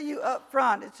up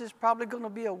front, this is probably going to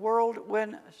be a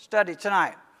whirlwind study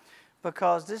tonight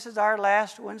because this is our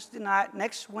last Wednesday night.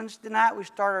 Next Wednesday night, we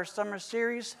start our summer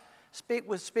series, Speak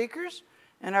with Speakers,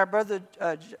 and our brother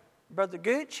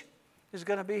Gooch is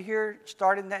going to be here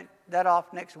starting that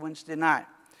off next Wednesday night.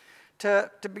 To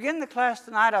begin the class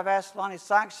tonight, I've asked Lonnie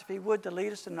Sykes if he would to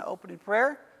lead us in the opening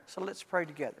prayer, so let's pray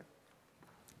together.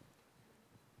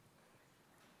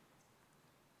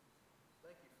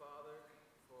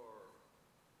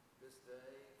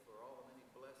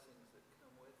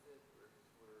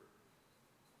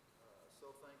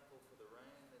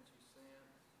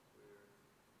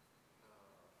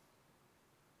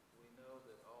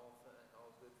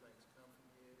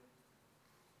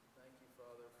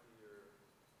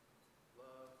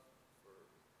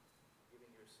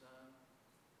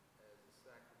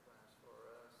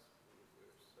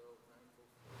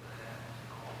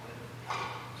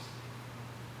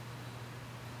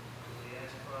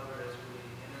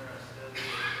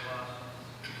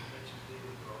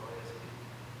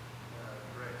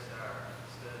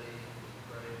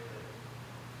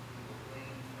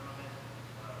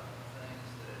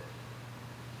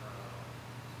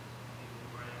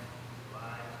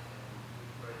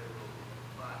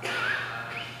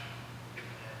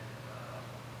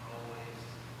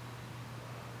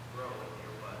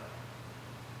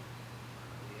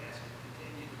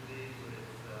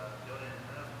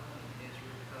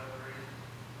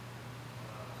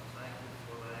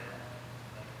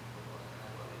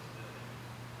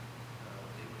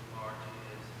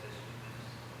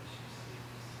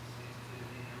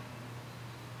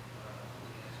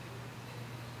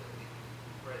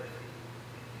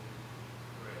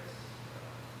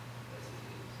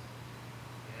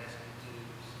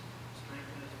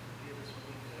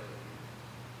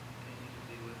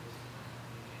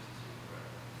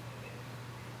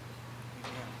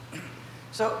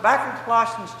 So back in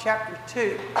Colossians chapter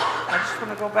 2, I just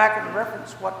want to go back and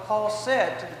reference what Paul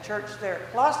said to the church there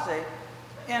at Colossae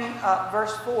in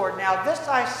verse 4. Now this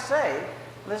I say,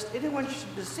 lest anyone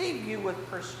should deceive you with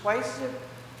persuasive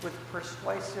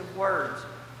words.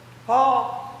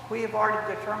 Paul, we have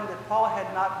already determined that Paul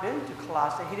had not been to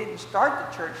Colossae. He didn't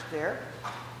start the church there.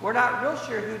 We're not real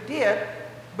sure who did,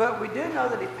 but we do know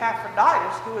that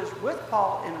Epaphroditus, who was with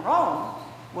Paul in Rome,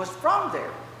 was from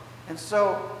there. And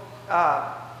so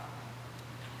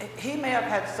he may have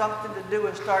had something to do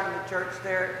with starting the church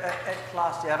there at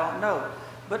Colossae. I don't know.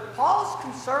 But Paul's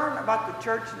concern about the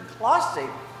church in Colossae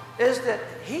is that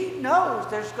he knows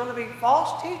there's going to be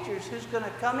false teachers who's going to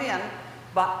come in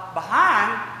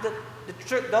behind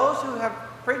those who have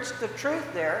preached the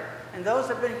truth there and those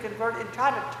who have been converted and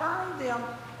try to turn them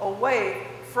away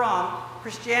from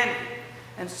Christianity.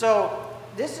 And so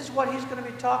this is what he's going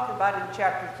to be talking about in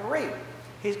chapter 3.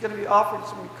 He's going to be offering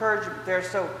some encouragement there.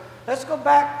 So let's go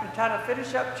back and try to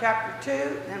finish up chapter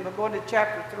 2, and we'll go into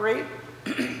chapter 3.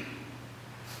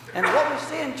 And what we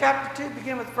see in chapter 2,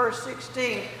 begin with verse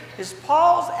 16, is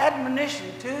Paul's admonition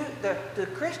to the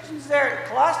Christians there at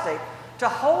Colossae to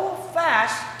hold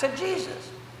fast to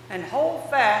Jesus and hold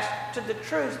fast to the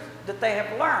truth that they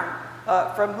have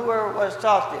learned from whoever was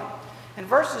taught them. In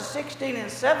verses 16 and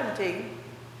 17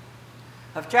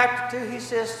 of chapter 2, he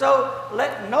says, "So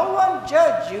let no one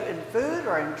judge you in food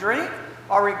or in drink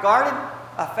or regarding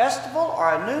a festival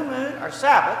or a new moon or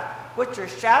Sabbath, which are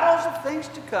shadows of things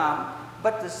to come,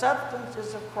 but the substance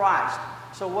is of Christ."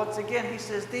 So once again, he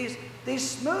says these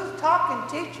smooth-talking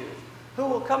teachers who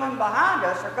will come in behind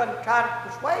us are going to try to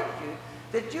persuade you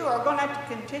that you are going to have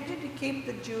to continue to keep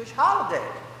the Jewish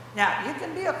holidays. Now, you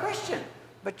can be a Christian,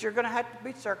 but you're going to have to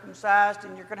be circumcised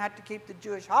and you're going to have to keep the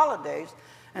Jewish holidays.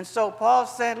 And so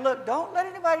Paul's saying, look, don't let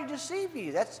anybody deceive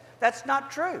you. That's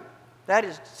not true. That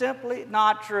is simply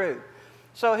not true.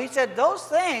 So he said those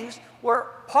things were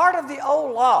part of the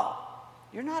old law.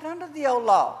 You're not under the old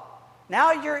law.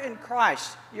 Now you're in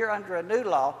Christ. You're under a new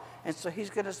law. And so he's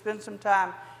going to spend some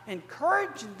time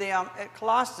encouraging them at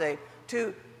Colossae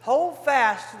to hold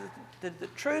fast to the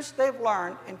truths they've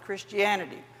learned in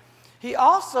Christianity. He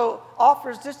also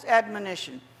offers this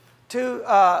admonition to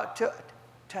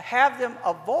have them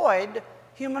avoid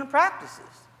human practices.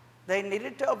 They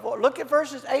needed to avoid. Look at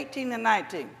verses 18 and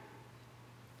 19.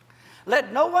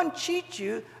 "Let no one cheat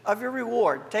you of your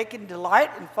reward, taking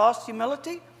delight in false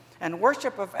humility and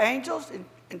worship of angels,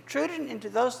 intruding into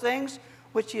those things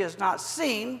which he has not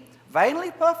seen,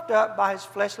 vainly puffed up by his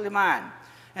fleshly mind,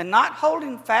 and not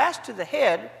holding fast to the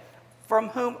head, from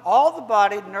whom all the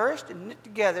body, nourished and knit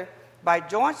together by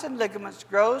joints and ligaments,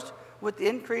 grows with the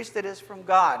increase that is from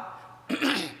God."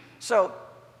 So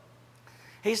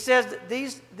He says that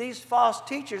these false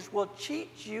teachers will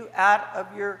cheat you out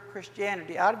of your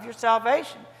Christianity, out of your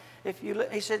salvation.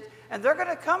 He said, and they're going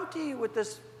to come to you with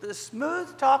this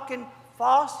smooth-talking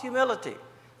false humility.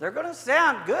 They're going to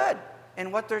sound good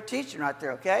in what they're teaching right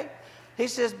there, okay? He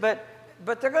says, but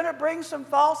they're going to bring some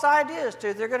false ideas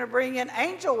too. They're going to bring in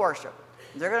angel worship.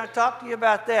 They're going to talk to you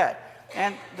about that.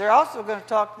 And they're also going to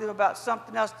talk to you about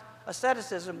something else,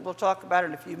 asceticism. We'll talk about it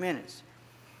in a few minutes.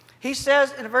 He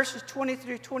says in verses 20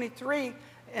 through 23,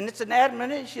 and it's an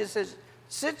admonition, it says,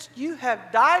 since you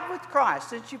have died with Christ,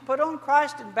 since you put on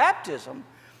Christ in baptism,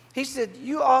 he said,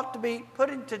 you ought to be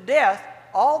putting to death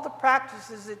all the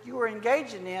practices that you were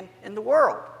engaging in the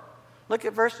world. Look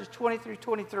at verses 20 through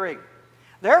 23.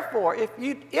 Therefore, if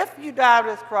you died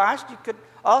with Christ, you could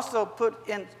also put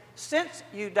in, since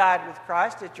you died with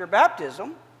Christ at your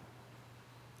baptism.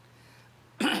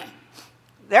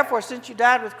 Therefore, since you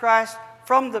died with Christ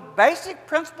from the basic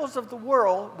principles of the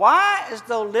world, why, as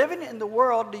though living in the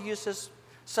world, do you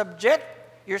subject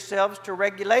yourselves to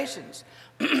regulations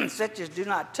such as do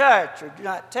not touch, or do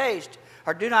not taste,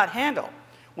 or do not handle,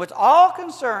 with all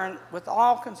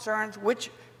concerns which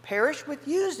perish with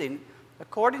using,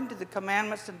 according to the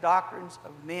commandments and doctrines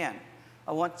of men.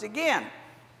 Once again,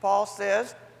 Paul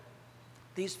says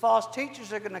these false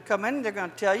teachers are going to come in and they're going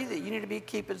to tell you that you need to be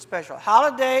keeping special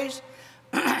holidays.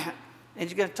 And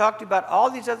he's going to talk to you about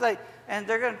all these other things. And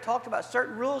they're going to talk about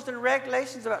certain rules and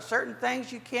regulations, about certain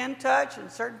things you can touch and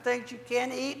certain things you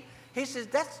can eat. He says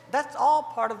that's all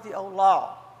part of the old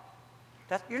law.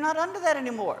 You're not under that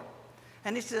anymore.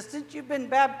 And he says, since you've been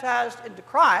baptized into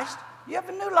Christ, you have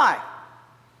a new life.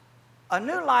 A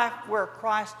new life where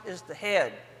Christ is the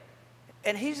head.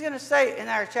 And he's going to say in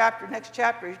our next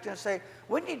chapter, he's going to say,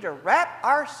 we need to wrap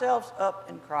ourselves up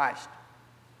in Christ.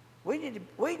 We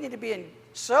need to be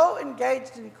so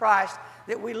engaged in Christ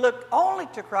that we look only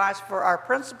to Christ for our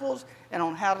principles and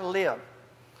on how to live.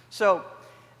 So,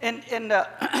 in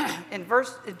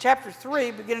chapter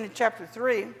 3, beginning in chapter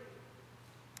 3,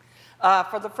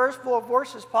 for the first 4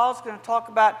 verses, Paul's going to talk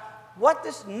about what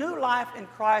this new life in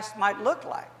Christ might look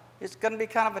like. It's going to be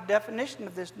kind of a definition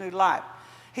of this new life.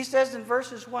 He says in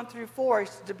verses 1 through 4, he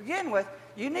says, to begin with,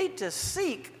 you need to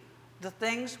seek the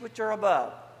things which are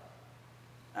above.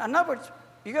 In other words,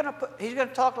 he's going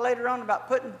to talk later on about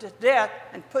putting to death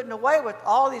and putting away with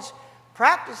all these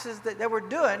practices that they were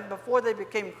doing before they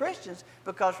became Christians.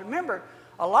 Because remember,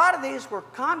 a lot of these were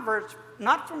converts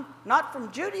not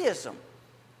from Judaism,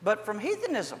 but from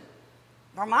heathenism,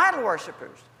 from idol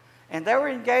worshipers. And they were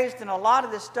engaged in a lot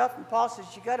of this stuff, and Paul says,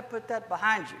 you got to put that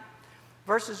behind you.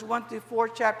 Verses 1 through 4,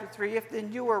 chapter 3, if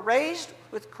then you were raised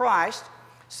with Christ,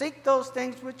 seek those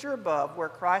things which are above, where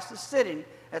Christ is sitting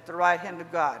at the right hand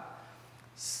of God.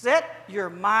 Set your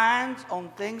minds on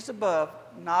things above,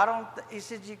 not on... He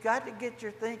says, you got to get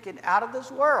your thinking out of this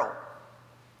world.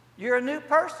 You're a new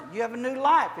person. You have a new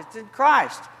life. It's in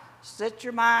Christ. Set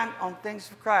your mind on things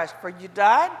of Christ. For you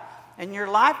died, and your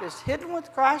life is hidden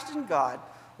with Christ in God.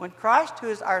 When Christ, who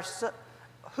is our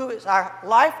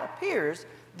life, appears,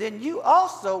 then you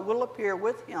also will appear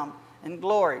with him in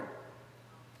glory.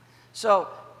 So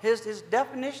his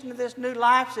definition of this new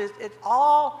life is it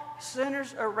all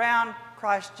centers around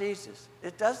Christ Jesus.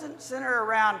 It doesn't center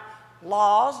around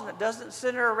laws, and it doesn't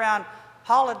center around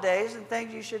holidays and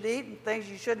things you should eat and things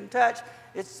you shouldn't touch.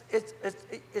 It's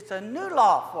a new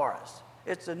law for us.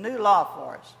 It's a new law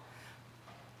for us.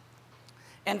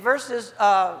 In verses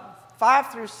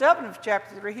 5 through 7 of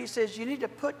chapter 3, he says you need to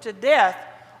put to death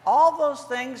all those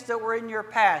things that were in your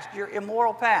past, your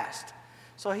immoral past.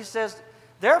 So he says,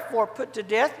 therefore put to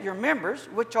death your members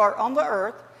which are on the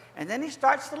earth. And then he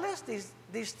starts to list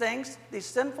these things, these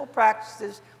sinful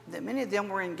practices that many of them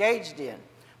were engaged in.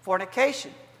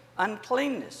 Fornication,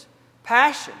 uncleanness,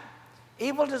 passion,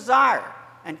 evil desire,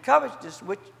 and covetousness,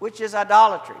 which is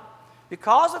idolatry.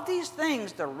 Because of these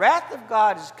things, the wrath of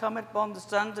God is come upon the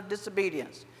sons of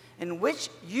disobedience, in which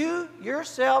you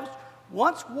yourselves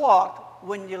once walked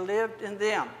when you lived in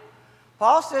them.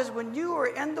 Paul says when you were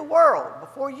in the world,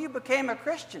 before you became a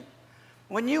Christian,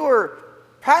 when you were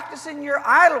practicing your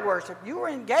idol worship, you were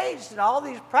engaged in all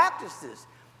these practices.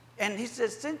 And he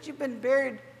says, since you've been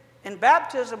buried in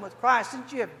baptism with Christ,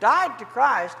 since you have died to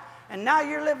Christ, and now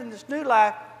you're living this new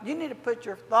life, you need to put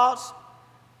your thoughts,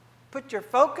 put your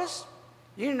focus,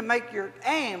 you need to make your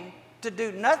aim to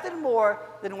do nothing more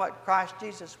than what Christ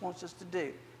Jesus wants us to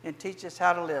do and teach us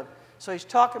how to live. So he's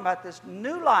talking about this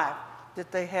new life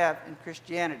that they have in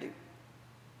Christianity.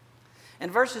 In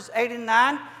verses 8 and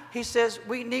 9, he says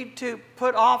we need to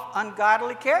put off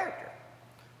ungodly character.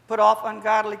 Put off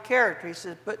ungodly character. He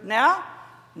says, but now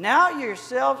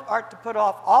yourselves are to put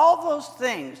off all those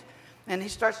things And he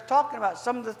starts talking about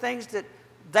some of the things that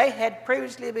they had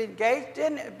previously been engaged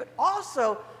in. But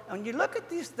also, when you look at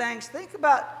these things, think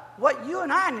about what you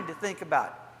and I need to think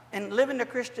about in living the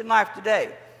Christian life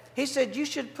today. He said you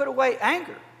should put away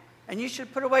anger, and you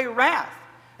should put away wrath,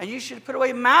 and you should put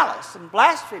away malice and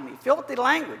blasphemy, filthy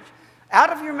language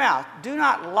out of your mouth. Do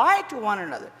not lie to one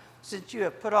another, since you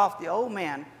have put off the old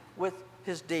man with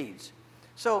his deeds.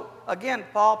 So again,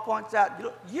 Paul points out,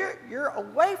 you're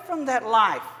away from that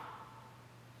life.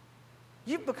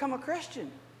 You've become a Christian.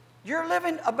 You're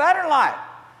living a better life.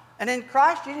 And in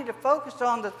Christ, you need to focus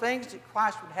on the things that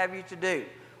Christ would have you to do.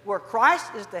 Where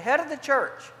Christ is the head of the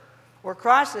church, where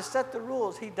Christ has set the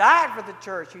rules, he died for the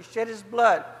church, he shed his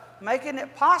blood, making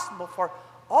it possible for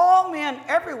all men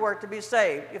everywhere to be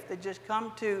saved if they just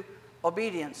come to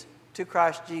obedience to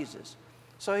Christ Jesus.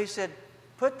 So he said,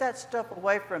 put that stuff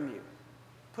away from you.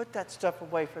 Put that stuff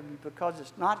away from you, because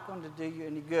it's not going to do you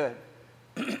any good.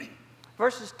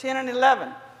 Verses 10 and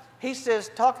 11, he says,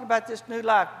 talking about this new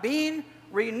life, being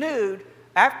renewed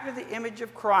after the image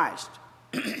of Christ.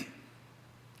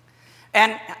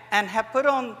 and have put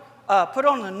on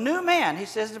the new man. He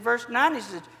says in verse 9, he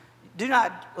says, do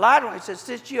not lie to him. He says,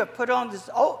 since you have put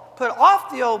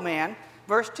off the old man.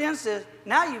 Verse 10 says,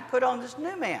 now you put on this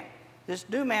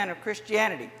new man of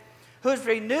Christianity, who is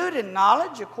renewed in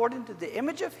knowledge according to the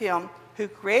image of him who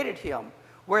created him,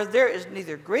 where there is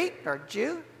neither Greek nor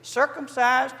Jew,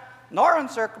 circumcised nor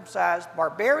uncircumcised,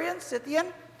 barbarian, Scythian,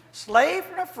 slave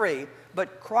nor free,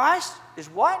 but Christ is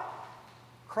what?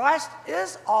 Christ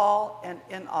is all and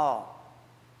in all.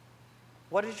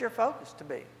 What is your focus to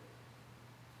be?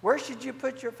 Where should you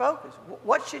put your focus?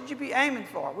 What should you be aiming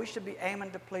for? We should be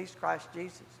aiming to please Christ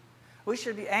Jesus. We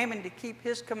should be aiming to keep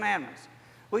his commandments.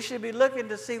 We should be looking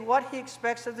to see what he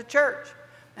expects of the church.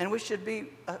 And we should be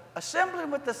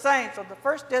assembling with the saints on the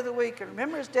first day of the week and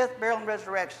remember his death, burial, and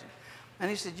resurrection. And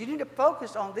he said, you need to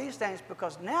focus on these things,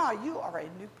 because now you are a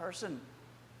new person.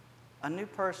 A new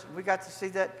person. We got to see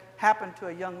that happen to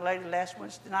a young lady last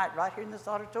Wednesday night right here in this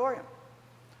auditorium.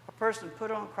 A person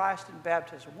put on Christ in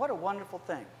baptism. What a wonderful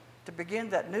thing to begin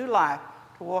that new life,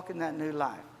 to walk in that new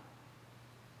life.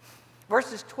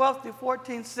 Verses 12 through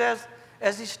 14 says,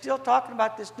 as he's still talking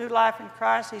about this new life in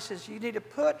Christ, he says you need to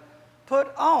put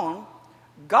on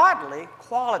godly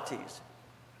qualities.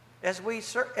 As we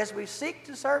seek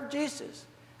to serve Jesus,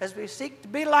 as we seek to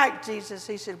be like Jesus,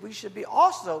 he said we should be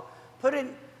also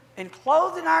putting in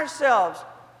clothing ourselves,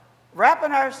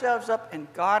 wrapping ourselves up in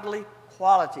godly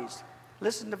qualities.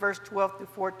 Listen to verse 12 through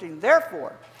 14.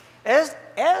 Therefore, as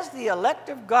the elect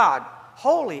of God,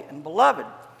 holy and beloved,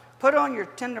 put on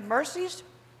tender mercies,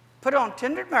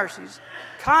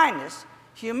 kindness,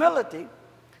 humility,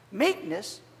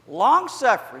 meekness,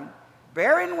 long-suffering,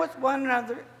 bearing with one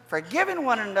another, forgiving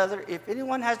one another if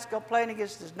anyone has a complaint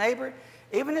against his neighbor,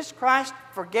 even as Christ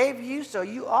forgave you, so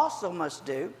you also must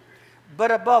do.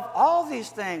 But above all these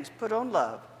things, put on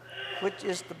love, which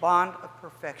is the bond of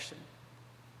perfection.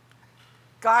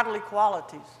 Godly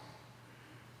qualities,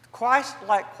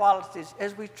 Christ-like qualities.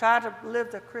 As we try to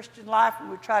live the Christian life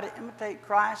and we try to imitate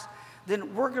Christ,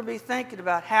 then we're going to be thinking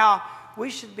about how we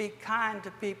should be kind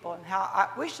to people and how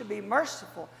we should be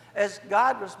merciful as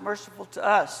God was merciful to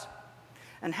us.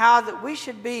 And how that we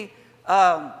should be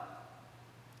quick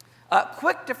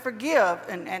to forgive.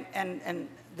 And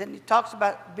then he talks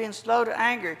about being slow to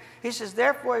anger. He says,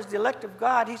 therefore, as the elect of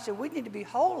God, he said, we need to be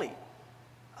holy.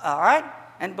 All right?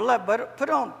 And beloved, but put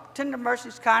on tender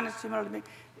mercies, kindness, humility.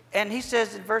 And he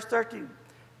says in verse 13,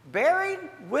 bearing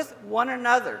with one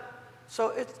another. So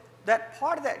it's that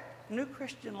part of that new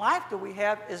Christian life that we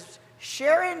have is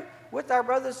sharing with our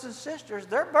brothers and sisters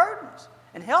their burdens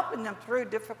and helping them through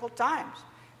difficult times.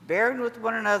 Bearing with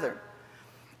one another.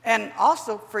 And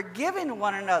also forgiving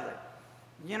one another.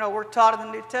 You know, we're taught in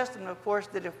the New Testament, of course,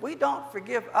 that if we don't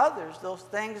forgive others those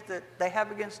things that they have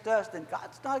against us, then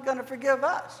God's not going to forgive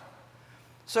us.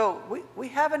 So we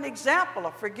have an example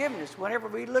of forgiveness. Whenever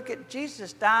we look at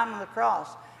Jesus dying on the cross,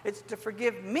 it's to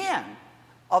forgive men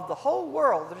of the whole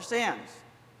world their sins.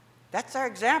 That's our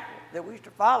example that we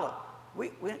should follow.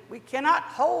 We cannot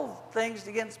hold things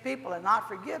against people and not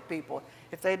forgive people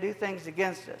if they do things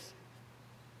against us.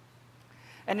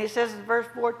 And he says in verse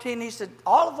 14, he said,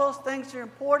 all of those things are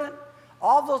important.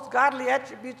 All those godly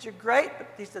attributes are great. But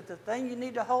he said, the thing you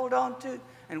need to hold on to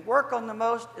and work on the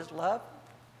most is love.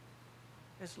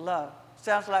 It's love.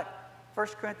 Sounds like 1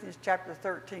 Corinthians chapter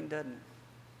 13, doesn't it?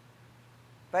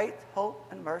 Faith, hope,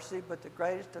 and mercy, but the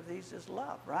greatest of these is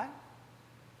love, right?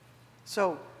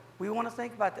 So we want to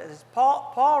think about that.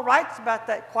 Paul writes about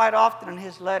that quite often in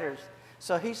his letters.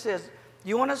 So he says,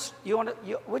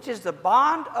 which is the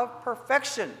bond of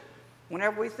perfection.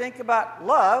 whenever we think about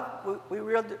love, we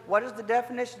realize what is the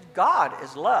definition? God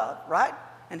is love, right?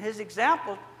 And his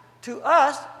example to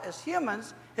us as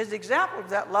humans, his example of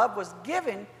that love was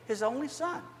giving his only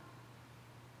son,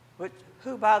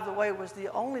 who, by the way, was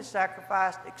the only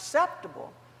sacrifice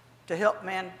acceptable to help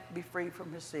man be free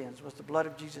from his sins, was the blood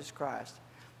of Jesus Christ.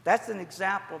 That's an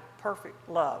example of perfect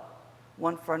love,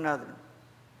 one for another.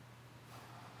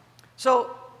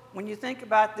 So, when you think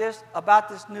about this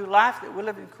new life that we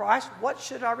live in Christ, what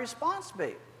should our response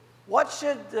be? What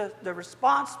should the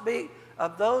response be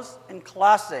of those in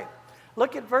Colossae?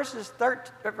 Look at verse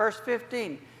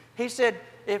 15. He said,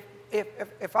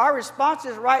 if our response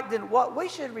is right, then what we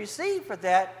should receive for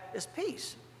that is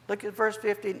peace. Look at verse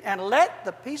 15. And let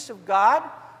the peace of God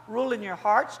rule in your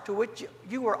hearts, to which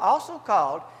you were also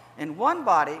called in one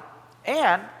body,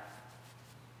 and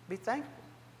be thankful.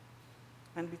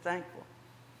 And be thankful.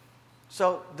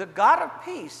 So the God of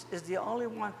peace is the only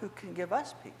one who can give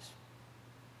us peace.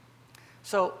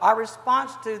 So our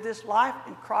response to this life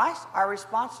in Christ, our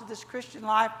response to this Christian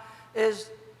life is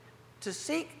to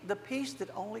seek the peace that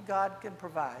only God can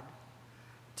provide.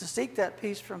 To seek that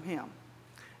peace from him.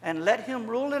 And let him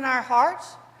rule in our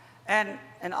hearts, and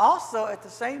also at the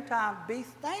same time be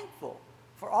thankful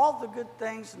for all the good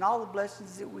things and all the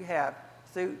blessings that we have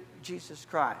through Jesus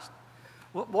Christ.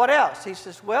 What else? He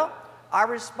says, well, our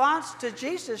response to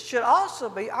Jesus should also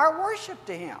be our worship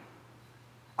to him.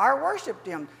 Our worship to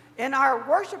him. In our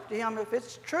worship to him, if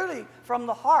it's truly from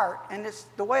the heart and it's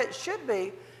the way it should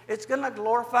be, it's going to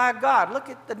glorify God. Look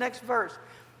at the next verse.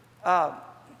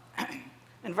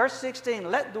 In verse 16,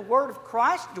 let the word of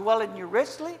Christ dwell in you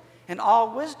richly in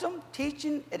all wisdom,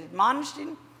 teaching and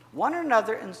admonishing one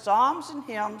another in psalms and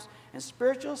hymns and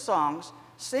spiritual songs,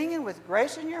 singing with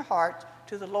grace in your hearts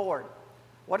to the Lord.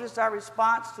 What is our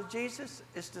response to Jesus?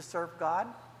 Is to serve God.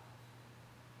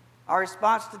 Our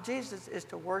response to Jesus is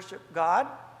to worship God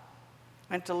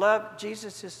and to love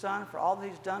Jesus, his son, for all that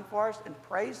he's done for us and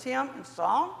praise him in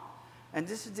song. And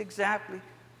this is exactly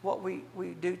what we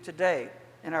do today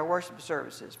in our worship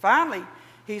services. Finally,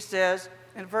 he says,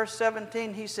 in verse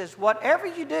 17, he says, whatever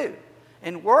you do,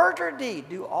 in word or deed,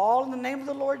 do all in the name of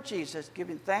the Lord Jesus,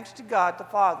 giving thanks to God the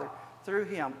Father through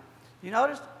him. You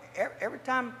notice every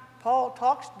time Paul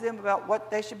talks to them about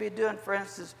what they should be doing, for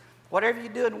instance, whatever you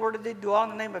do in word or deed, do all in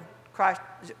the name of Christ,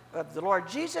 of the Lord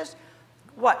Jesus.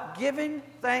 What? Giving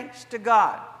thanks to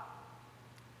God.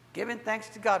 Giving thanks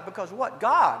to God. Because what?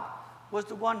 God was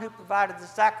the one who provided the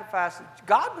sacrifices.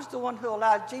 God was the one who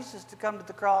allowed Jesus to come to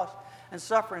the cross and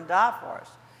suffer and die for us.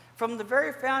 From the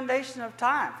very foundation of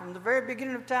time, from the very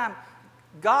beginning of time,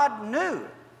 God knew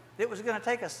it was going to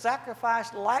take a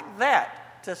sacrifice like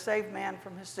that to save man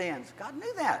from his sins. God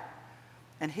knew that.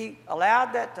 And he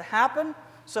allowed that to happen.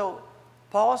 So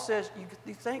Paul says,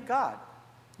 you thank God.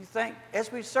 You think,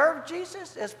 as we serve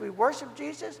Jesus, as we worship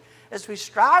Jesus, as we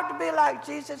strive to be like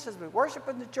Jesus, as we worship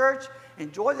in the church,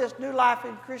 enjoy this new life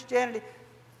in Christianity,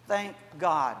 thank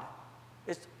God.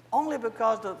 It's only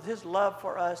because of his love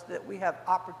for us that we have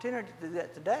opportunity to do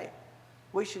that today.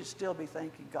 We should still be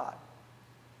thanking God.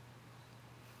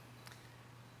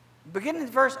 Beginning in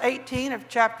verse 18 of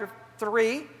chapter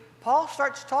 3, Paul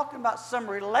starts talking about some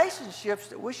relationships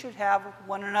that we should have with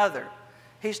one another.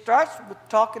 He starts with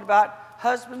talking about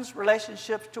husbands'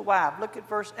 relationships to wives. Look at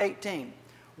verse 18.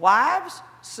 Wives,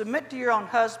 submit to your own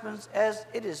husbands as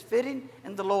it is fitting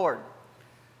in the Lord.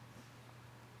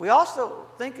 We also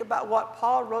think about what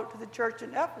Paul wrote to the church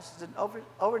in Ephesus,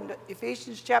 over in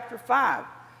Ephesians chapter 5.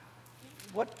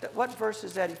 What verse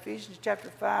is that? Ephesians chapter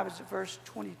 5, is it verse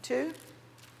 22?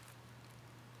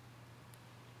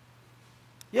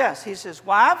 Yes, he says,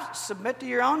 wives, submit to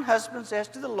your own husbands as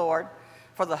to the Lord.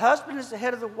 For the husband is the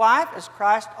head of the wife, as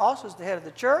Christ also is the head of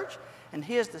the church, and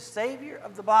he is the Savior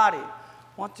of the body.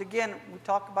 Once again, we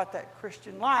talk about that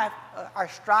Christian life, our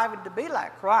striving to be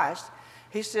like Christ.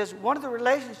 He says one of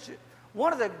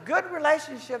the good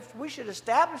relationships we should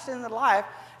establish in the life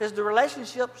is the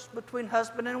relationships between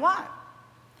husband and wife.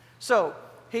 So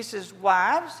he says,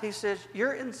 wives, he says,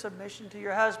 you're in submission to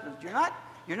your husbands.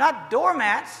 You're not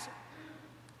doormats,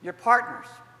 you're partners.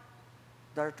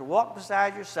 They're to walk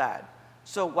beside your side.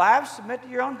 So wives, submit to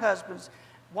your own husbands.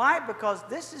 Why? Because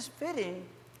this is fitting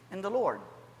in the Lord.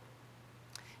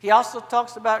 He also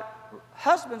talks about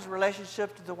husbands'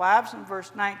 relationship to the wives in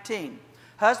verse 19.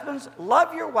 Husbands,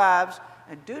 love your wives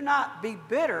and do not be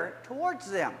bitter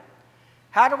towards them.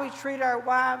 How do we treat our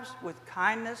wives? With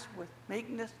kindness, with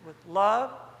meekness, with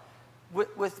love,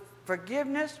 with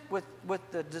forgiveness, with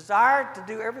the desire to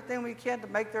do everything we can to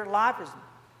make their life as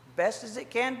best as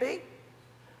it can be.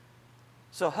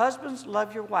 So husbands,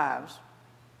 love your wives.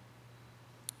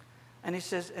 And he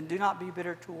says, and do not be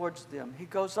bitter towards them. He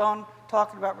goes on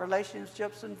talking about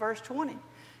relationships in verse 20.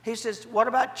 He says, what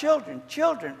about children?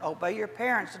 Children, obey your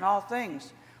parents in all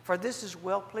things, for this is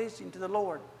well-pleasing to the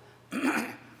Lord.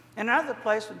 In another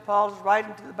place, when Paul is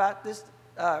writing about this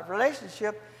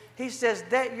relationship, he says,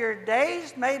 that your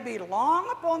days may be long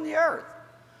upon the earth.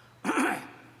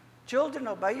 Children,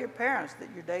 obey your parents, that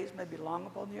your days may be long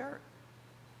upon the earth.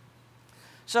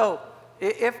 So,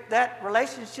 if that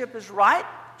relationship is right,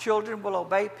 children will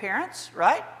obey parents,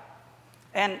 right?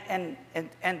 And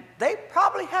they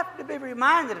probably have to be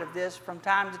reminded of this from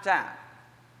time to time.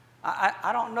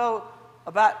 I don't know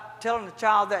about telling a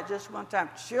child that just one time.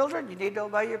 Children, you need to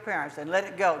obey your parents and let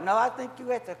it go. No, I think you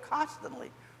have to constantly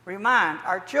remind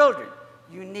our children,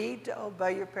 you need to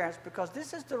obey your parents because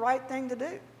this is the right thing to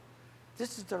do.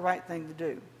 This is the right thing to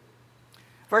do.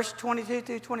 Verse 22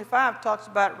 through 25 talks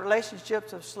about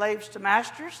relationships of slaves to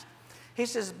masters. He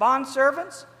says,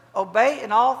 bondservants, obey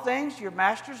in all things your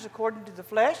masters according to the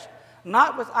flesh,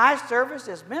 not with eye service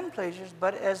as men pleasers,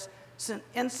 but as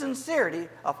in sincerity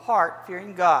of heart,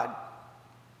 fearing God.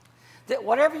 That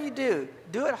whatever you do,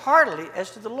 do it heartily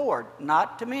as to the Lord,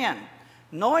 not to men,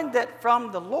 knowing that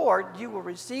from the Lord you will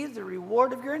receive the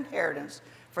reward of your inheritance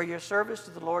for your service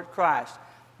to the Lord Christ.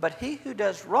 But he who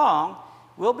does wrong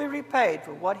will be repaid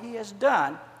for what he has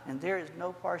done, and there is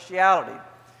no partiality.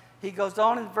 He goes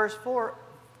on in verse 4,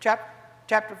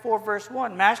 chapter 4, verse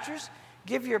 1, Masters,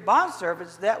 give your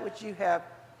bondservants that which you have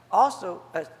also.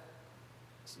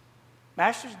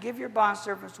 Masters, give your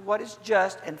bondservants what is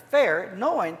just and fair,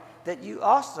 knowing that you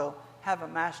also have a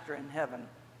master in heaven.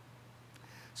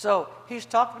 So he's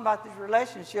talking about these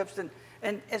relationships,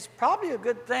 and it's probably a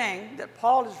good thing that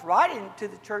Paul is writing to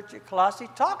the church at Colossae,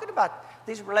 talking about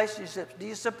these relationships. Do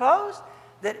you suppose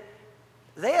that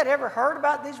they had ever heard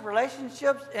about these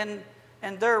relationships and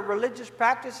their religious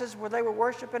practices where they were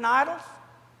worshiping idols?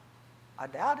 I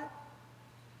doubt it.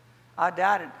 I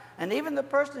doubt it. And even the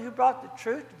person who brought the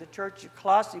truth to the church at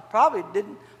Colossae probably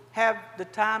didn't have the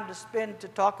time to spend to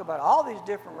talk about all these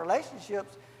different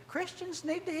relationships. Christians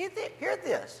need to hear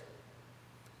this.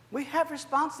 We have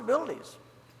responsibilities.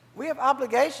 We have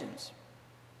obligations.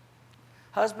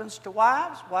 Husbands to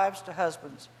wives, wives to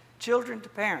husbands, children to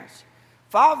parents,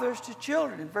 fathers to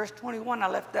children. In verse 21, I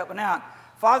left that one out.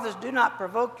 Fathers, do not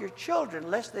provoke your children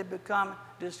lest they become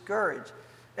discouraged.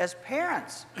 As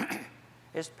parents,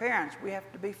 we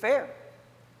have to be fair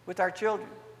with our children.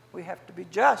 We have to be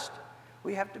just.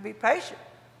 We have to be patient.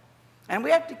 And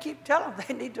we have to keep telling them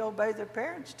they need to obey their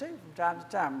parents too from time to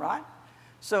time, right?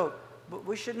 So, but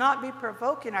we should not be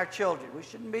provoking our children. We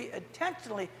shouldn't be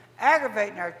intentionally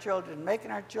aggravating our children,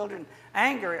 making our children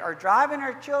angry, or driving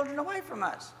our children away from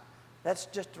us. That's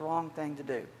just the wrong thing to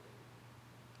do.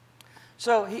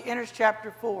 So he enters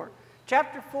chapter 4.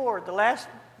 Chapter 4, the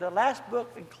last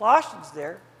book in Colossians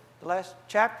there, the last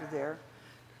chapter there,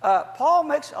 Paul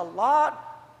makes a lot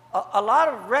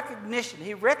of recognition.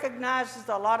 He recognizes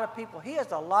a lot of people. He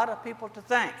has a lot of people to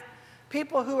thank.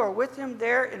 People who are with him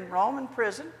there in Roman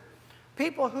prison,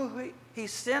 people who he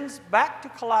sends back to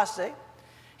Colossae.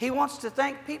 He wants to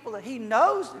thank people that he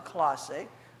knows in Colossae.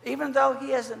 Even though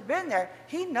he hasn't been there,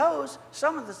 he knows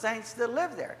some of the saints that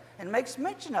live there and makes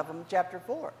mention of them in chapter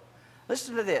 4.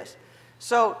 Listen to this.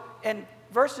 So in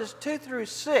verses 2 through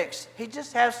 6, he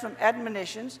just has some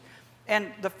admonitions.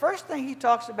 And the first thing he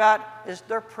talks about is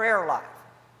their prayer life.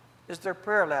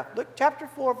 Look, chapter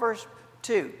 4, verse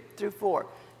 2 through 4.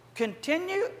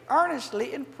 Continue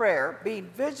earnestly in prayer, being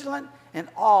vigilant in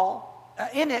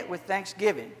it with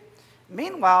thanksgiving.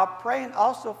 Meanwhile, praying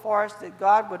also for us that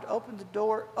God would open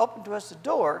to us the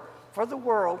door for the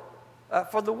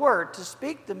word to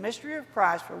speak the mystery of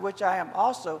Christ, for which I am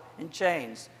also in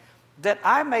chains, that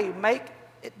I may make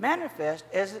it manifest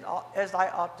as I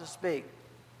ought to speak.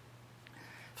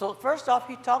 So first off,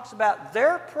 he talks about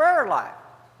their prayer life,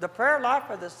 the prayer life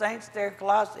of the saints there in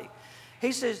Colossae.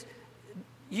 He says,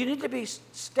 you need to be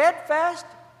steadfast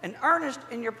and earnest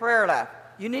in your prayer life.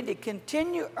 You need to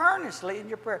continue earnestly in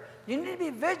your prayer. You need to be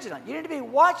vigilant. You need to be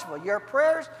watchful. Your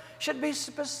prayers should be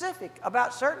specific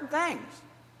about certain things.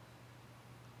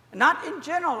 Not in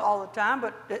general all the time,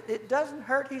 but it doesn't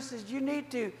hurt. He says you need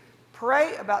to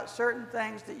pray about certain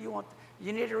things that you want.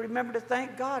 You need to remember to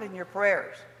thank God in your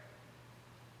prayers.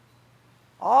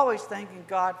 Always thanking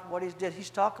God for what He's did.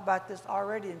 He's talked about this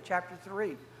already in chapter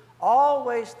 3.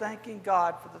 Always thanking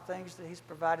God for the things that He's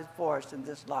provided for us in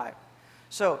this life.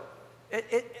 So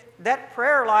that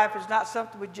prayer life is not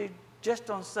something we do just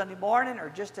on Sunday morning or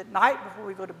just at night before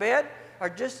we go to bed or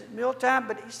just at mealtime.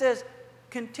 But he says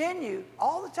continue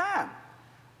all the time.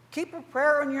 Keep a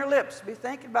prayer on your lips. Be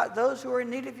thinking about those who are in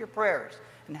need of your prayers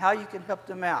and how you can help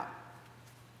them out.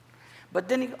 But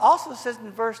then he also says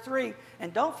in verse 3,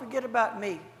 and don't forget about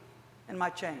me and my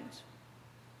chains.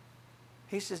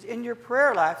 He says, in your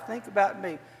prayer life, think about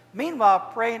me.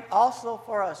 Meanwhile, praying also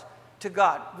for us to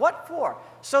God. What for?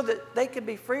 So that they can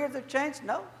be free of their chains?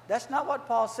 No, that's not what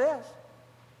Paul says.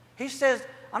 He says,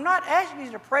 I'm not asking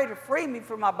you to pray to free me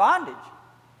from my bondage.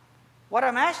 What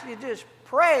I'm asking you to do is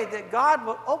pray that God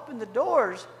will open the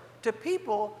doors to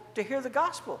people to hear the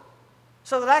gospel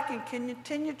so that I can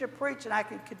continue to preach and I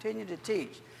can continue to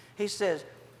teach. He says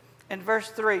in verse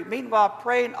 3, meanwhile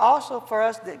praying also for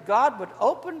us that God would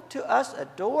open to us a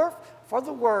door for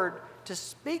the word to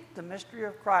speak the mystery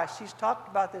of Christ. He's talked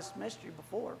about this mystery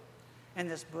before in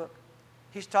this book.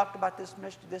 He's talked about this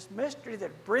mystery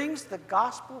that brings the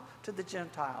gospel to the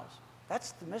Gentiles.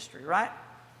 That's the mystery, right?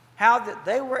 How that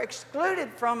they were excluded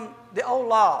from the old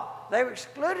law. They were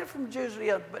excluded from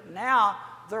Judaism, but now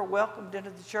they're welcomed into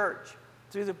the church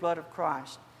through the blood of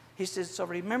Christ. He says, so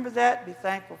remember that, be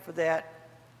thankful for that.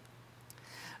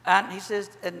 And he says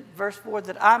in verse 4,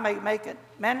 that I may make it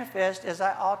manifest as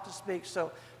I ought to speak.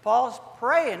 So Paul's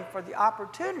praying for the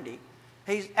opportunity.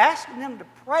 He's asking them to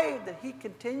pray that he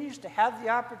continues to have the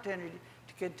opportunity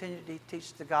to continue to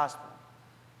teach the gospel.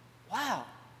 Wow,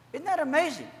 isn't that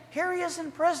amazing? Here he is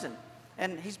in prison,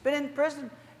 and he's been in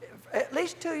prison at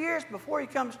least 2 years before he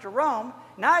comes to Rome.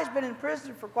 Now he's been in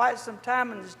prison for quite some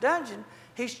time in this dungeon.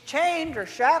 He's chained or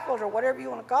shackled or whatever you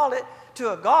want to call it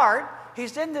to a guard.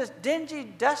 He's in this dingy,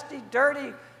 dusty,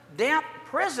 dirty, damp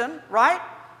prison, right?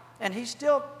 And he's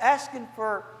still asking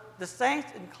for the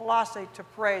saints in Colossae to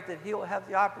pray that he'll have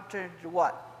the opportunity to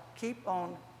what? Keep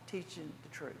on teaching the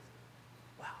truth.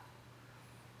 Wow.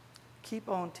 Keep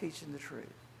on teaching the truth.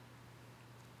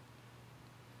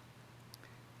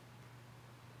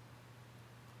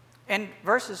 In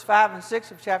verses 5 and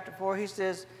 6 of chapter 4, he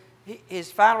says,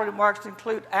 his final remarks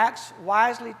include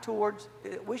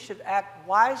we should act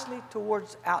wisely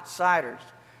towards outsiders.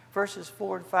 Verses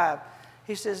 4 and 5.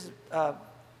 He says,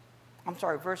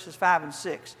 verses 5 and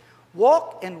 6.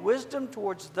 Walk in wisdom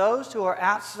towards those who are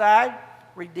outside,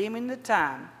 redeeming the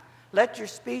time. Let your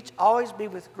speech always be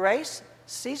with grace,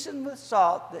 seasoned with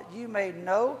salt, that you may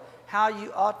know how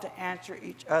you ought to answer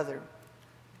each other.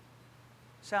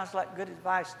 Sounds like good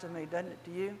advice to me, doesn't it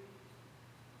to you?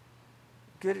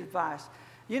 Good advice.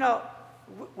 You know,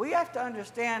 we have to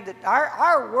understand that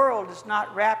our world is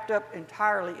not wrapped up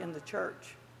entirely in the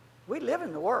church. We live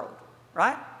in the world,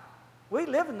 right? We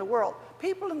live in the world.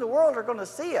 People in the world are going to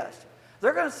see us.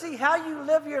 They're going to see how you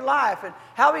live your life and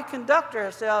how we conduct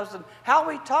ourselves and how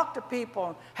we talk to people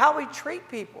and how we treat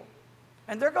people.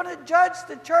 And they're going to judge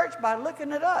the church by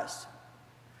looking at us.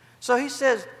 So he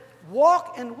says,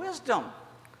 walk in wisdom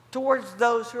towards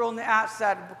those who are on the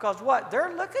outside, because what?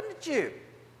 They're looking at you.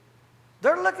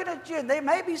 They're looking at you, and they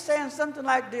may be saying something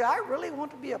like, do I really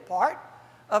want to be a part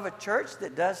of a church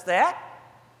that does that?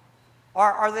 Or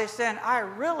are they saying, I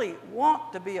really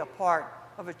want to be a part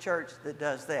of a church that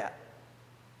does that?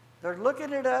 They're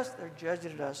looking at us, they're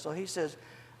judging at us. So he says,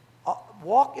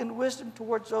 walk in wisdom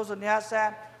towards those on the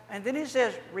outside. And then he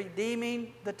says,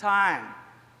 redeeming the time.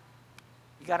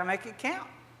 You got to make it count.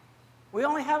 We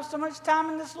only have so much time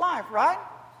in this life, right?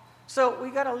 So we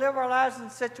got to live our lives in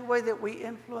such a way that we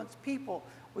influence people.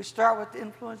 We start with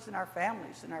influencing our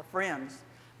families and our friends.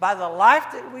 By the life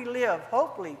that we live,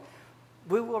 hopefully,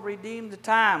 we will redeem the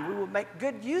time. We will make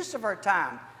good use of our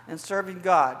time in serving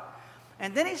God.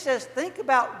 And then he says, think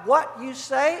about what you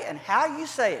say and how you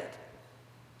say it.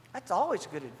 That's always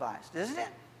good advice, isn't it?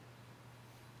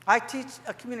 I teach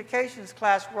a communications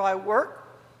class where I work.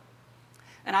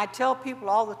 And I tell people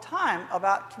all the time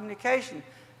about communication.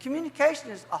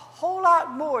 Communication is a whole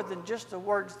lot more than just the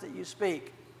words that you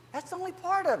speak. That's only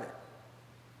part of it.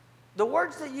 The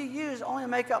words that you use only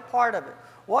make up part of it.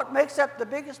 What makes up the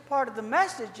biggest part of the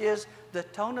message is the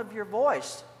tone of your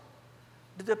voice.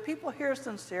 Do the people hear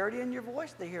sincerity in your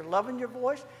voice? They hear love in your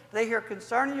voice? They hear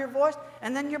concern in your voice?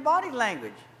 And then your body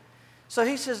language. So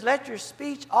he says, let your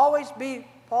speech always be,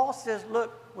 Paul says,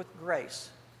 look, with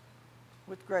grace.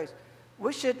 With grace.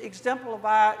 We should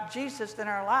exemplify Jesus in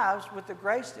our lives with the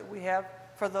grace that we have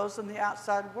for those in the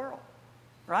outside world,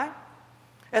 right?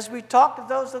 As we talk to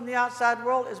those in the outside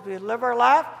world, as we live our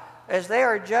life, as they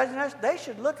are judging us, they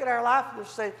should look at our life and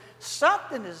say,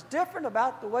 something is different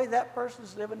about the way that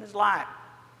person's living his life.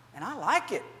 And I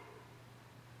like it.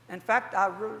 In fact,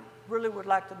 I really would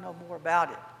like to know more about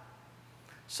it.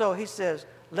 So he says,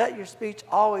 let your speech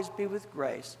always be with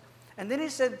grace. And then he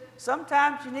said,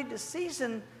 sometimes you need to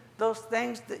season those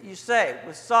things that you say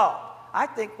with salt. I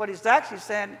think what he's actually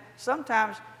saying,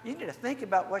 sometimes you need to think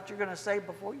about what you're going to say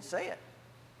before you say it.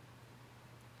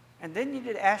 And then you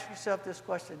need to ask yourself this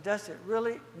question: does it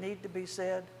really need to be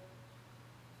said?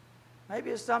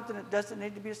 Maybe it's something that doesn't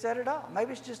need to be said at all.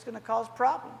 Maybe it's just going to cause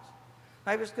problems.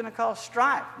 Maybe it's going to cause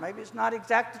strife. Maybe it's not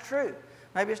exact the truth.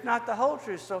 Maybe it's not the whole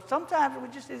truth. So sometimes we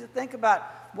just need to think about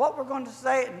what we're going to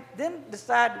say and then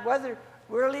decide whether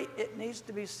really it needs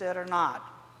to be said or not.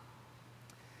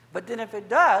 But then if it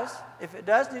does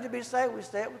need to be said, we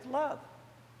say it with love.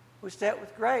 We say it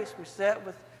with grace. We say it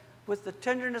with the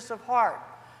tenderness of heart.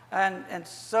 And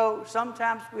so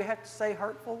sometimes we have to say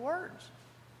hurtful words.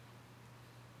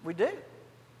 We do.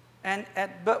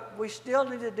 But we still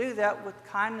need to do that with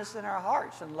kindness in our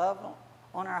hearts and love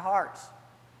on our hearts.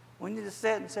 We need to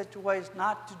say it in such a way as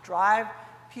not to drive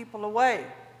people away,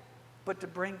 but to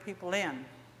bring people in,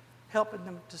 helping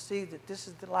them to see that this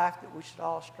is the life that we should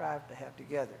all strive to have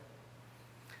together.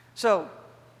 So,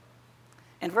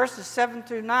 in verses 7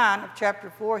 through 9 of chapter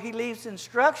 4, he leaves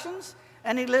instructions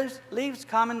and he leaves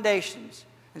commendations.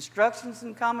 Instructions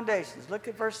and commendations. Look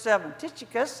at verse 7.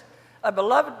 Tychicus, a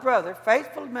beloved brother,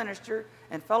 faithful minister,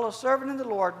 and fellow servant in the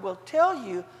Lord, will tell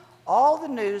you all the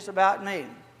news about me.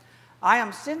 I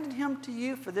am sending him to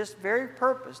you for this very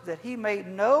purpose, that he may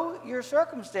know your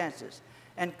circumstances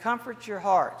and comfort your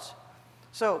hearts.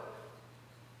 So,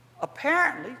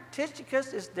 apparently,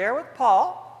 Tychicus is there with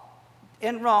Paul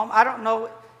in Rome. I don't know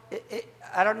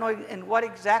in what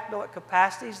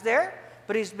capacity he's there,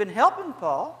 but he's been helping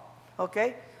Paul.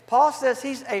 Okay, Paul says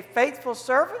he's a faithful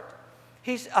servant.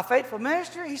 He's a faithful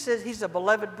minister. He says he's a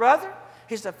beloved brother.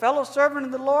 He's a fellow servant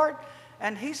of the Lord.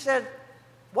 And he said,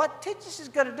 what Tychicus is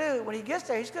going to do when he gets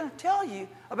there, he's going to tell you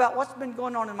about what's been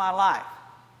going on in my life.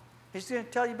 He's going to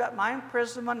tell you about my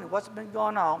imprisonment and what's been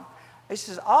going on. He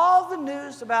says, all the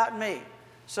news about me.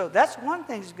 So that's one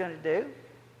thing he's going to do. It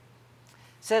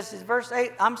says in verse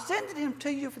 8, I'm sending him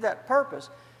to you for that purpose.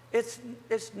 It's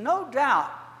no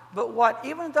doubt, but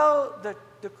even though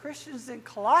the Christians in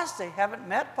Colossae haven't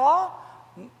met Paul,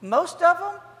 most of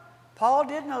them, Paul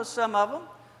did know some of them,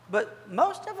 but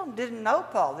most of them didn't know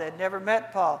Paul. They had never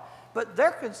met Paul. But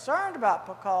they're concerned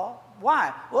about Paul.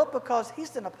 Why? Well, because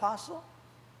he's an apostle.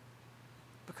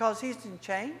 Because he's in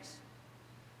chains.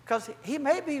 Because he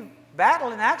may be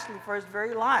battling actually for his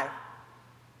very life.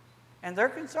 And they're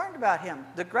concerned about him.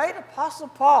 The great apostle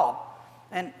Paul.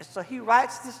 And so he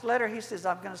writes this letter. He says,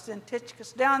 I'm going to send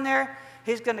Tychicus down there.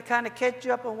 He's going to kind of catch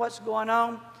you up on what's going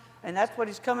on. And that's what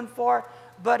he's coming for.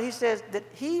 But he says that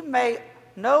he may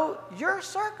know your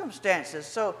circumstances.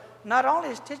 So not only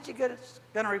is Tychicus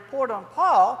going to report on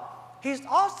Paul, he's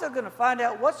also going to find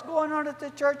out what's going on at the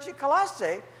church at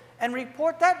Colossae and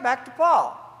report that back to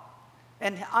Paul.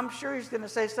 And I'm sure he's going to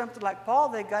say something like, Paul,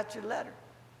 they got your letter.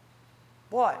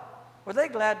 Boy, were they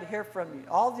glad to hear from you.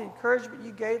 All the encouragement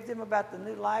you gave them about the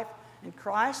new life in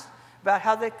Christ, about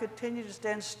how they continue to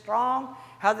stand strong,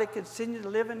 how they continue to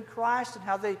live in Christ, and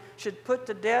how they should put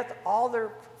to death all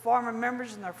their former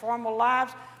members in their former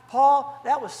lives. Paul,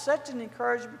 that was such an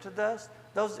encouragement to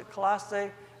those at Colossae,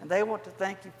 and they want to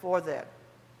thank you for that.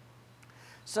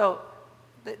 So,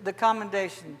 the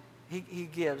commendation he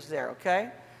gives there,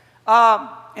 okay?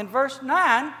 In verse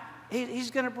 9,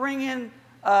 he's going to bring in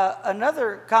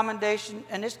another commendation,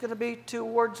 and it's going to be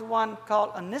towards one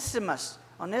called Onesimus.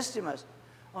 Onesimus,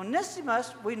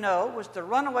 we know, was the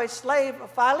runaway slave of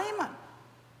Philemon.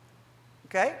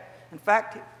 Okay? In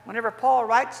fact, whenever Paul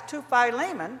writes to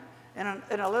Philemon, in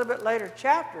a little bit later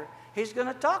chapter, he's going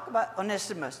to talk about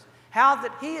Onesimus, how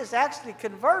that he is actually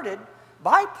converted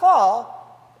by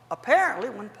Paul, apparently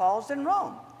when Paul's in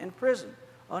Rome, in prison.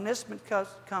 Onesimus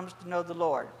comes to know the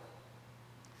Lord.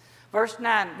 Verse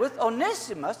 9, with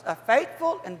Onesimus, a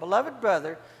faithful and beloved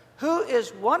brother, who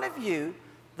is one of you,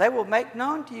 they will make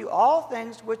known to you all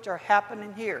things which are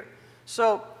happening here.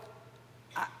 So,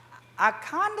 I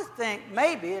kind of think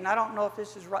maybe, and I don't know if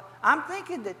this is right, I'm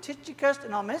thinking that Tychicus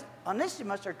and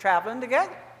Onesimus are traveling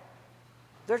together.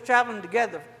 They're traveling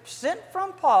together, sent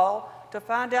from Paul to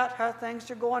find out how things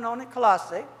are going on at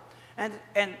Colossae, and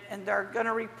they're going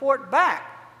to report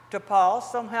back to Paul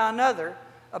somehow or another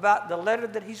about the letter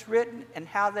that he's written and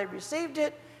how they received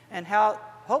it and how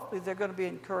hopefully they're going to be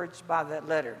encouraged by that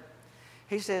letter.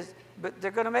 He says, but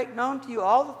they're going to make known to you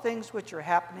all the things which are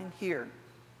happening here.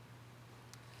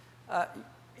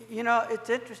 It's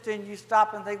interesting. You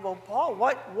stop and think, well, Paul,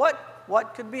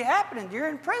 what could be happening? You're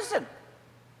in prison.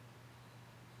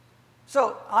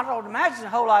 So I don't imagine a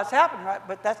whole lot's happening, right?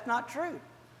 But that's not true.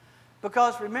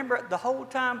 Because remember, the whole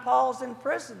time Paul's in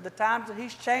prison, the times that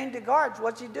he's chained to guards,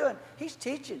 what's he doing? He's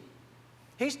teaching.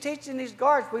 He's teaching these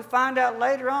guards. We find out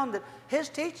later on that his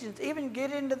teachings even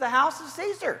get into the house of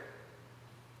Caesar.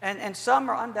 And some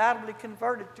are undoubtedly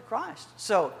converted to Christ.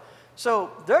 So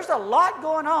So there's a lot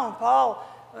going on. Paul,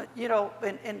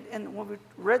 and when we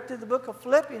read through the book of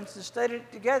Philippians and studied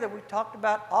it together, we talked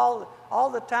about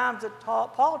all the times that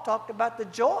Paul talked about the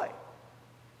joy.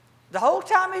 The whole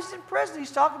time he's in prison, he's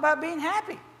talking about being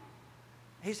happy.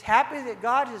 He's happy that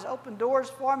God has opened doors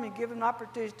for him and given him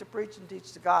opportunities to preach and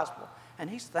teach the gospel.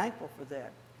 And he's thankful for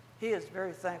that. He is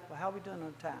very thankful. How are we doing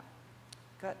on time?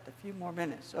 Got a few more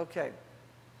minutes. Okay.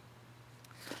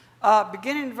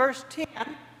 Beginning in verse 10.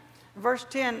 In verse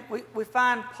 10, we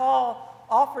find Paul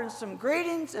offering some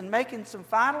greetings and making some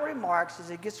final remarks as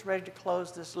he gets ready to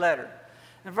close this letter.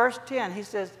 In verse 10, he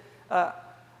says,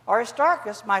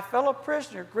 Aristarchus, my fellow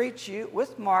prisoner, greets you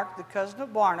with Mark, the cousin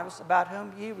of Barnabas, about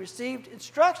whom ye received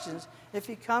instructions. If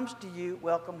he comes to you,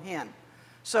 welcome him.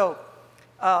 So,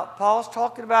 Paul's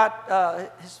talking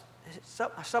about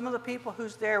some of the people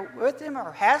who's there with him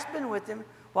or has been with him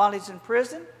while he's in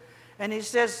prison. And he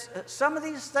says, some of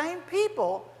these same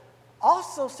people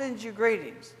also send you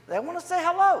greetings. They want to say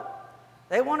hello.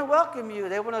 They want to welcome you.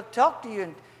 They want to talk to you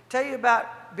and tell you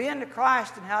about being in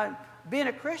Christ and how being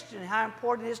a Christian and how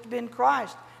important it is to be in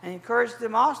Christ, and encourage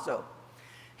them also.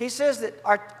 He says that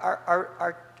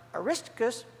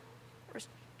Aristarchus,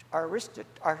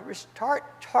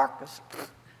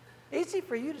 easy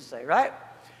for you to say, right?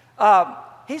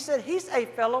 He said he's a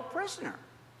fellow prisoner.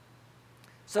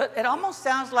 So it almost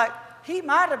sounds like he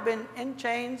might have been in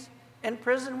chains in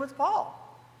prison with Paul.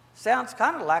 Sounds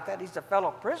kind of like that. He's a fellow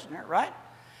prisoner, right?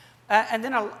 And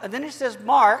then he says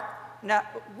Mark. Now,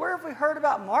 where have we heard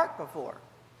about Mark before?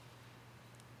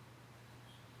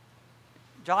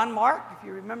 John Mark, if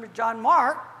you remember, John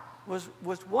Mark was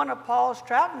one of Paul's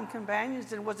traveling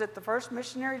companions and was at the first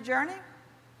missionary journey.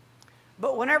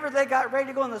 But whenever they got ready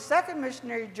to go on the second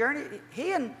missionary journey,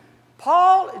 he and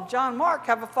Paul and John Mark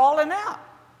have a falling out.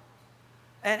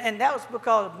 And that was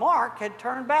because Mark had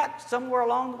turned back somewhere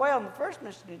along the way on the first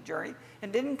missionary journey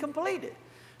and didn't complete it.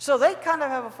 So they kind of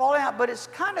have a falling out, but it's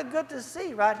kind of good to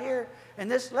see right here in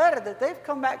this letter that they've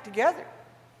come back together.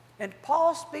 And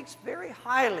Paul speaks very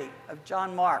highly of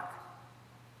John Mark.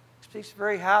 He speaks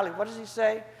very highly. What does he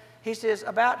say? He says,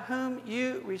 about whom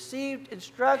you received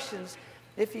instructions.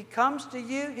 If he comes to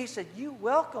you, he said, you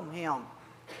welcome him.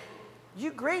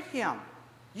 You greet him.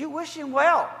 You wish him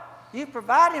well. You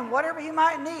provide him whatever he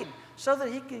might need so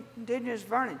that he can continue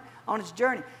on his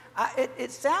journey.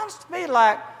 It sounds to me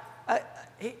like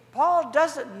Paul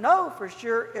doesn't know for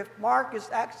sure if Mark is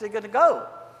actually going to go.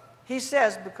 He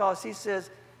says, because he says,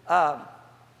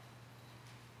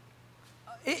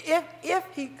 if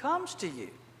he comes to you,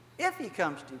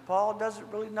 Paul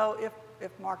doesn't really know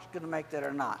if Mark's going to make that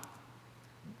or not.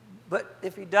 But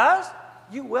if he does,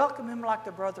 you welcome him like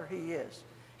the brother he is.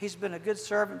 He's been a good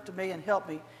servant to me and helped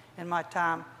me in my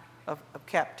time of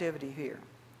captivity here.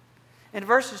 In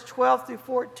verses 12 through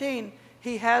 14,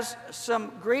 he has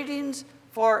some greetings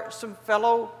for some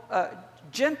fellow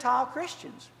Gentile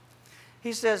Christians.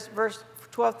 He says, verse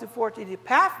 12 through 14,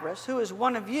 Epaphras, who is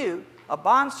one of you, a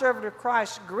bondservant of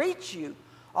Christ, greets you,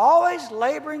 always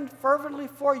laboring fervently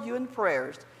for you in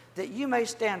prayers, that you may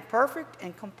stand perfect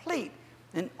and complete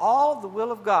in all the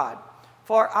will of God.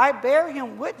 For I bear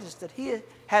him witness that he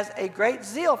has a great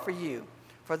zeal for you,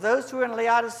 for those who are in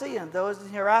Laodicea and those in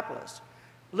Hierapolis.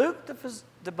 Luke,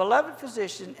 the beloved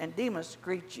physician, and Demas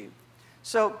greet you.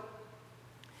 So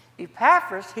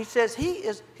Epaphras, he says, he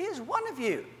is one of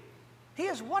you. He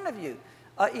is one of you.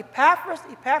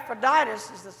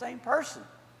 Epaphroditus is the same person.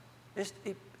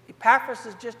 Epaphras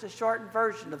is just a shortened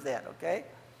version of that, okay?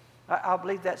 I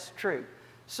believe that's true.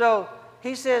 So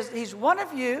he says he's one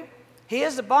of you. He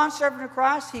is a bondservant of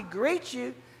Christ. He greets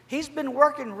you. He's been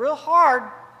working real hard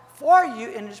for you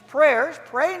in his prayers,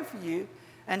 praying for you.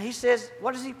 And he says,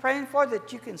 what is he praying for?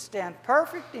 That you can stand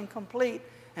perfect and complete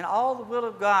in all the will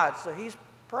of God. So he's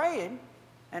praying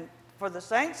and for the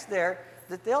saints there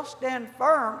that they'll stand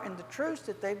firm in the truths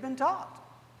that they've been taught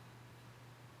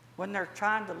when they're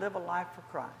trying to live a life for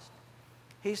Christ.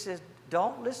 He says,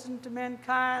 don't listen to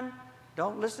mankind.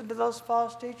 Don't listen to those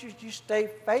false teachers. You stay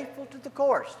faithful to the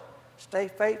course. Stay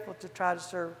faithful to try to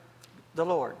serve the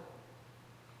Lord.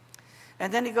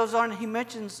 And then he goes on and he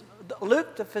mentions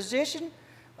Luke, the physician.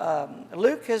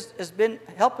 Luke has been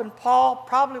helping Paul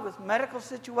probably with medical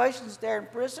situations there in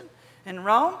prison in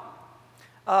Rome.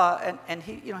 And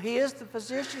he is the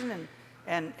physician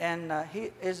and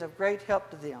he is of great help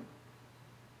to them.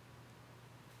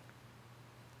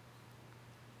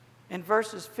 In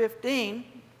verses 15,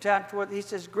 down toward, he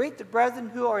says, greet the brethren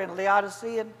who are in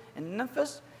Laodicea and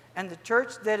Memphis and the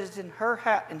church that is in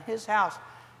his house.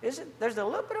 There's a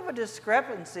little bit of a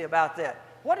discrepancy about that.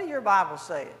 What do your Bibles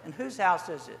say? And whose house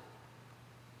is it?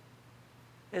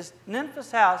 Is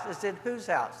Nympha's house is in whose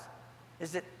house?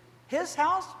 Is it his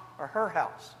house or her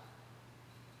house?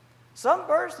 Some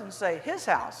versions say his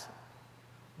house.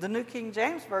 The New King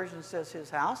James Version says his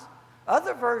house.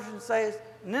 Other versions say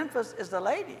Nympha is the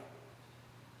lady.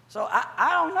 So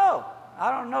I don't know.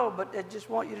 I don't know, but I just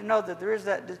want you to know that there is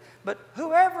that. But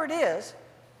whoever it is,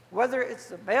 whether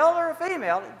it's a male or a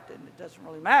female, it doesn't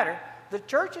really matter. The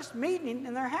church is meeting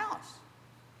in their house.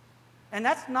 And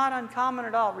that's not uncommon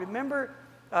at all. Remember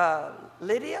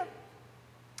Lydia,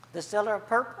 the seller of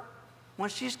purple? When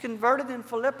she's converted in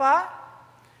Philippi,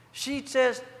 she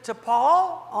says to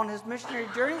Paul on his missionary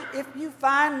journey, if you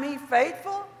find me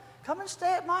faithful, come and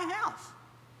stay at my house.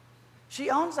 She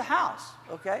owns a house,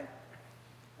 okay?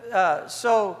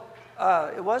 So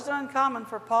it wasn't uncommon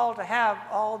for Paul to have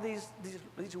all these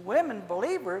women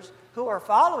believers who are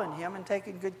following him and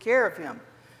taking good care of him.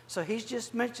 So he's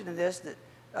just mentioning this,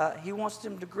 that he wants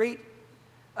them to greet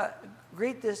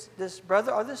this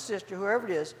brother or this sister, whoever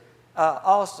it is,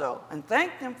 also, and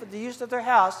thank them for the use of their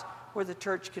house where the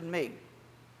church can meet.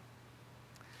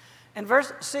 In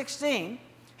verse 16,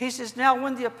 he says, now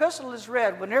when the epistle is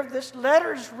read, whenever this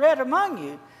letter is read among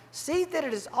you, see that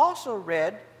it is also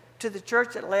read to the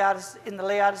church in the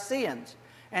Laodiceans,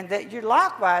 and that you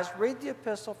likewise read the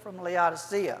epistle from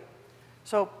Laodicea.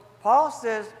 So Paul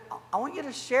says, I want you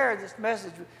to share this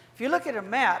message. If you look at a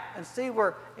map and see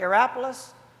where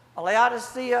Hierapolis,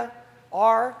 Laodicea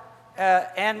are,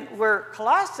 and where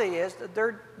Colossae is,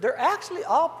 they're actually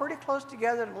all pretty close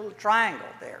together in a little triangle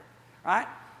there, right?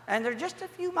 And they're just a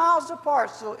few miles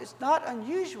apart, so it's not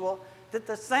unusual that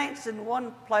the saints in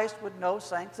one place would know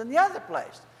saints in the other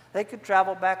place. They could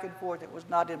travel back and forth. It was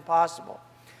not impossible.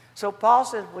 So Paul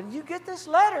says, when you get this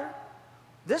letter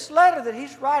that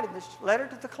he's writing, this letter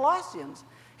to the Colossians,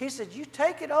 he said, you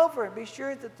take it over and be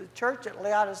sure that the church at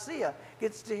Laodicea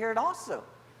gets to hear it also.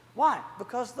 Why?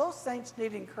 Because those saints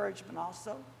need encouragement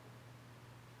also.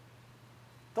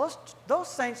 Those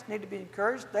saints need to be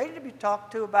encouraged. They need to be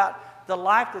talked to about the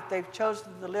life that they've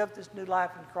chosen to live, this new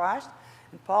life in Christ.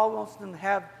 And Paul wants them to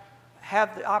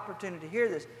have the opportunity to hear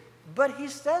this. But he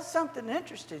says something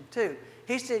interesting too.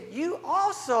 He said, you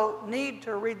also need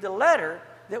to read the letter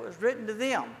that was written to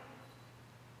them.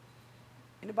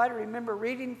 Anybody remember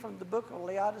reading from the book of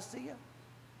Laodicea?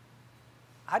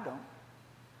 I don't.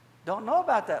 Don't know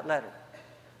about that letter.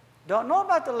 Don't know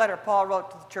about the letter Paul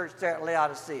wrote to the church there at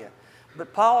Laodicea.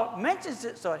 But Paul mentions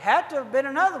it, so it had to have been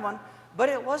another one, but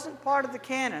it wasn't part of the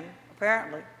canon,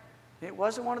 apparently. It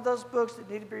wasn't one of those books that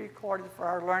need to be recorded for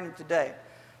our learning today.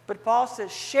 But Paul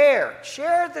says, share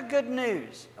the good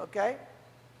news, okay?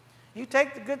 You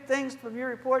take the good things from your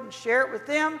report and share it with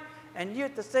them, and you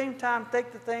at the same time take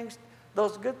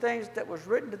those good things that was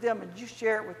written to them, and you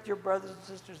share it with your brothers and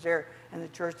sisters there in the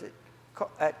church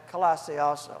at Colossae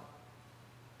also.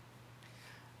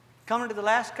 Coming to the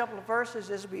last couple of verses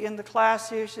as we end the class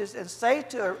here, it says, and say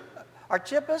to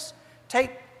Archippus,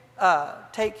 take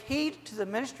heed to the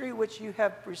ministry which you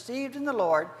have received in the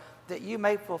Lord, that you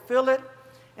may fulfill it.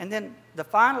 And then the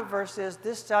final verse is,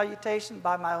 this salutation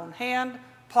by my own hand,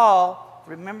 Paul,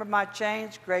 remember my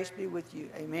chains, grace be with you.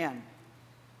 Amen.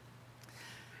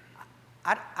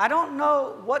 I don't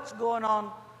know what's going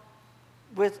on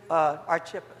with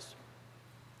Archippus.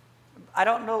 I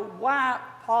don't know why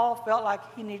Paul felt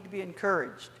like he needed to be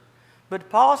encouraged. But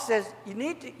Paul says you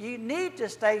need to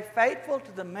stay faithful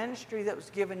to the ministry that was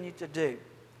given you to do.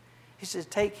 He says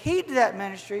take heed to that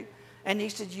ministry, and he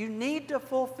said you need to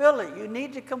fulfill it. You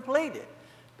need to complete it.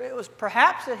 But it was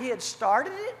perhaps that he had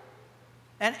started it,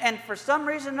 and for some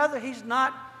reason or another he's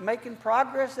not making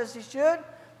progress as he should.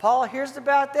 Paul hears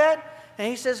about that, and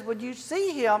he says when you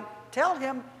see him, tell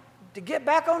him to get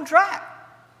back on track.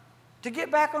 To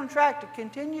get back on track, to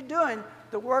continue doing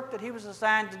the work that he was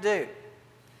assigned to do.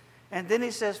 And then he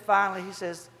says, finally, he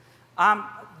says,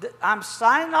 I'm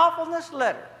signing off on this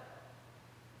letter.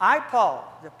 I,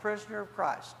 Paul, the prisoner of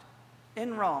Christ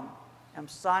in Rome, am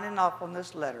signing off on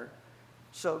this letter.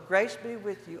 So grace be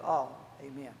with you all.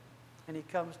 Amen. And he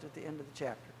comes to the end of the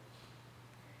chapter.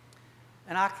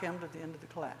 And I come to the end of the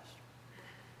class.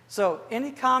 So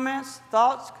any comments,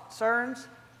 thoughts, concerns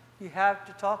you have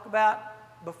to talk about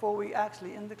before we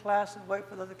actually end the class and wait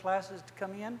for the other classes to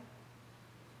come in?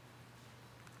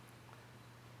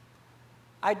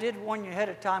 I did warn you ahead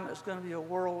of time it was going to be a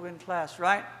whirlwind class,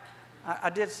 right? I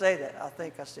did say that. I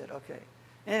think I said, okay.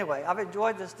 Anyway, I've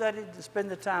enjoyed the study, to spend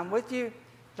the time with you.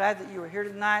 Glad that you were here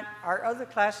tonight. Our other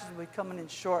classes will be coming in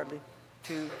shortly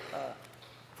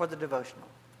for the devotional.